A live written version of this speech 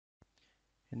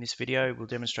In this video, we'll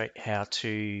demonstrate how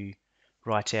to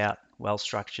write out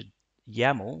well-structured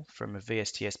YAML from a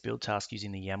VSTS build task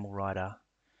using the YAML writer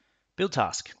build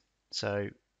task. So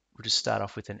we'll just start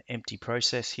off with an empty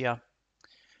process here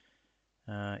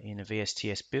in a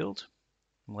VSTS build.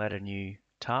 We'll add a new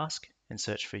task and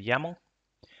search for YAML.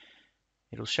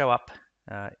 It'll show up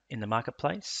in the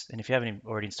marketplace, and if you haven't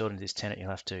already installed into this tenant,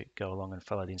 you'll have to go along and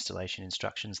follow the installation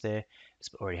instructions there. It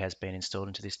already has been installed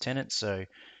into this tenant, so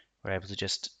we're able to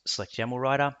just select YAML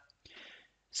writer.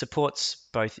 Supports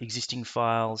both existing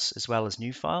files as well as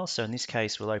new files. So in this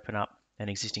case, we'll open up an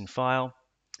existing file.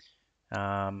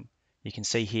 You can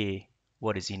see here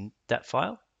what is in that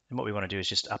file. And what we want to do is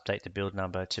just update the build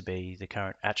number to be the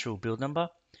current actual build number.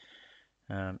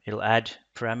 It'll add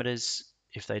parameters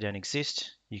if they don't exist.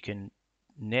 You can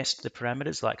nest the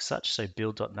parameters like such, so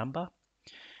build.number.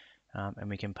 And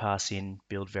we can pass in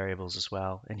build variables as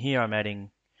well. And here I'm adding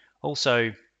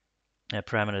also a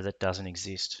parameter that doesn't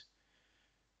exist.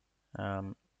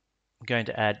 I'm going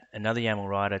to add another YAML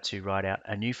writer to write out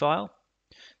a new file.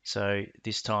 So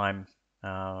this time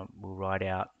we'll write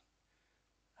out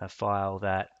a file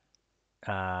that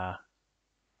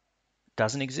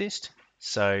doesn't exist.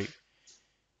 So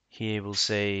here we'll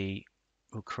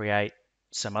create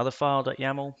some other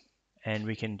file.yaml, and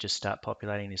we can just start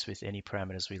populating this with any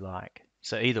parameters we like.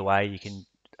 So either way, you can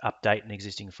update an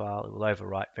existing file. It will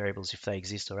overwrite variables if they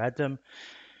exist or add them,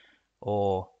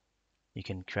 or you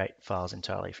can create files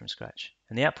entirely from scratch.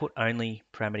 And the output only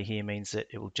parameter here means that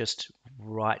it will just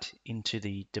write into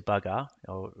the debugger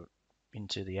or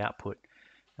into the output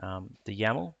the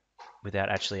YAML without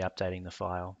actually updating the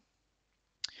file.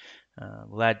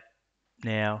 We'll add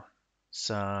now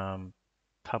some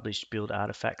published build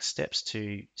artifact steps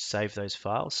to save those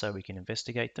files so we can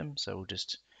investigate them. So we'll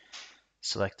just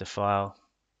select the file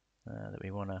that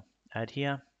we want to add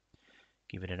here,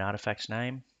 give it an artifact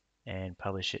name, and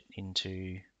publish it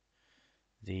into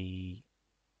the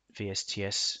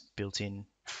VSTS built-in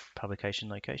publication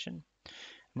location.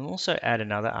 And we'll also add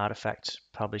another artifact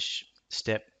publish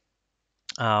step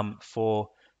for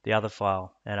the other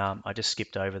file. And I just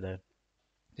skipped over the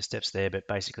steps there, but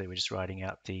basically we're just writing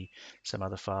out some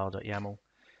other file.yaml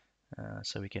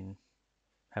so we can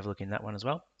have a look in that one as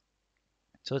well.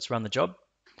 So let's run the job.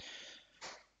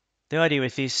 The idea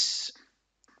with this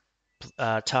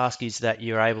task is that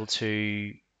you're able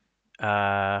to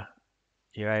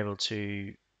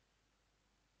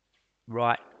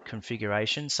write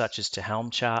configurations such as to Helm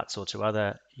charts or to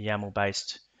other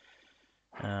YAML-based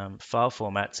file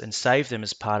formats and save them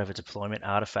as part of a deployment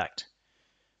artifact.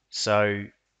 So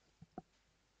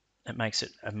it makes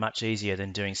it much easier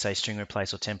than doing, say, string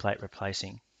replace or template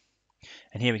replacing.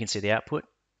 And here we can see the output.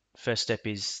 First step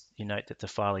is you note that the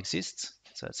file exists,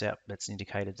 so that's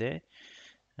indicated there.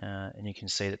 And you can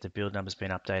see that the build number has been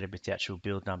updated with the actual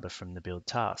build number from the build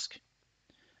task.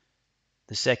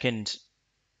 The second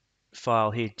file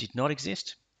here did not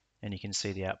exist, and you can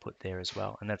see the output there as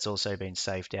well. And that's also been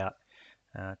saved out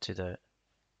to the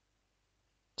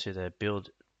build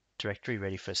directory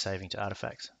ready for saving to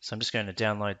artifacts. So I'm just going to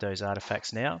download those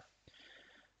artifacts now.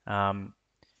 And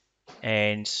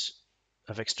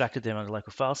I've extracted them on the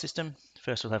local file system.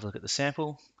 First we'll have a look at the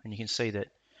sample, and you can see that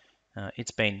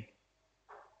it's been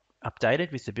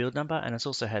updated with the build number, and it's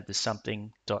also had the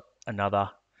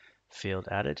something.another field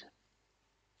added.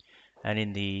 And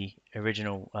in the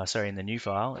in the new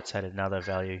file, it's had another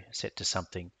value set to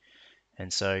something.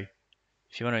 And so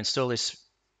if you want to install this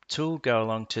tool, go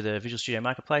along to the Visual Studio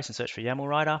Marketplace and search for YAML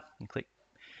Writer and click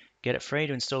Get It Free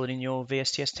to install it in your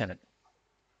VSTS tenant.